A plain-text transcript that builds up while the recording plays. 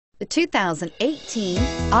2018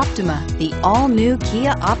 Optima. The all-new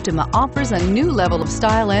Kia Optima offers a new level of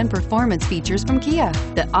style and performance features from Kia.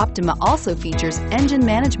 The Optima also features engine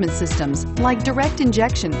management systems like direct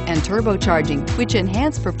injection and turbocharging, which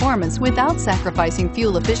enhance performance without sacrificing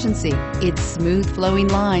fuel efficiency. Its smooth flowing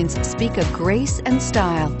lines speak of grace and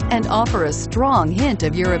style and offer a strong hint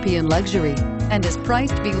of European luxury, and is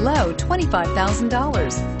priced below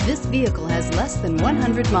 $25,000. This vehicle has less than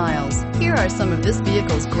 100 miles. Here are some of this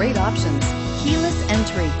vehicle's great options: keyless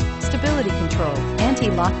entry, stability control,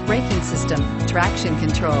 anti-lock braking system, traction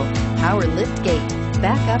control, power lift gate,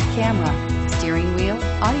 backup camera, steering wheel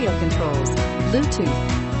audio controls,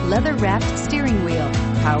 Bluetooth, leather-wrapped steering wheel,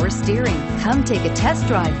 power steering. Come take a test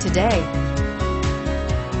drive today.